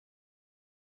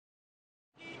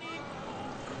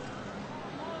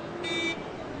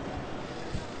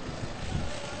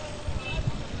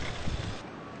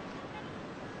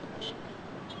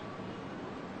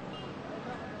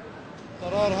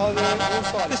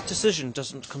This decision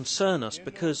doesn't concern us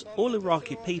because all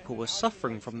Iraqi people were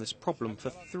suffering from this problem for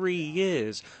 3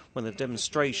 years when the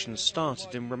demonstrations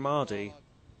started in Ramadi.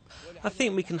 I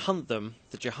think we can hunt them,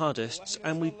 the jihadists,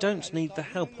 and we don't need the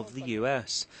help of the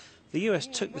US. The US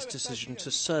took this decision to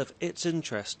serve its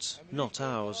interests, not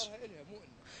ours.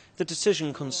 The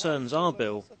decision concerns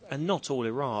Erbil and not all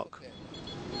Iraq.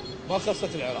 Where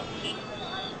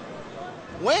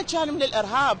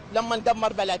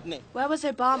was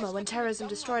Obama when terrorism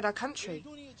destroyed our country?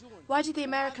 Why did the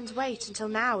Americans wait until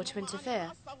now to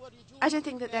interfere? I don't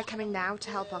think that they're coming now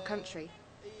to help our country.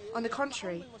 On the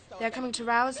contrary, they are coming to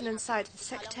rouse and incite the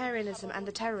sectarianism and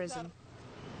the terrorism.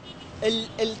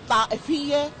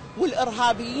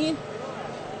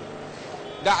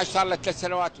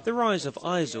 The rise of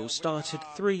ISIL started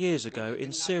 3 years ago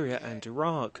in Syria and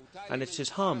Iraq, and it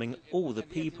is harming all the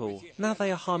people. Now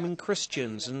they are harming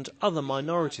Christians and other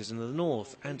minorities in the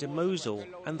north and in Mosul,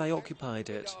 and they occupied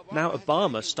it. Now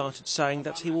Obama started saying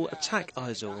that he will attack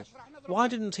ISIL. Why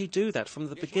didn't he do that from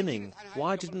the beginning?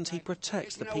 Why didn't he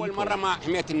protect the people?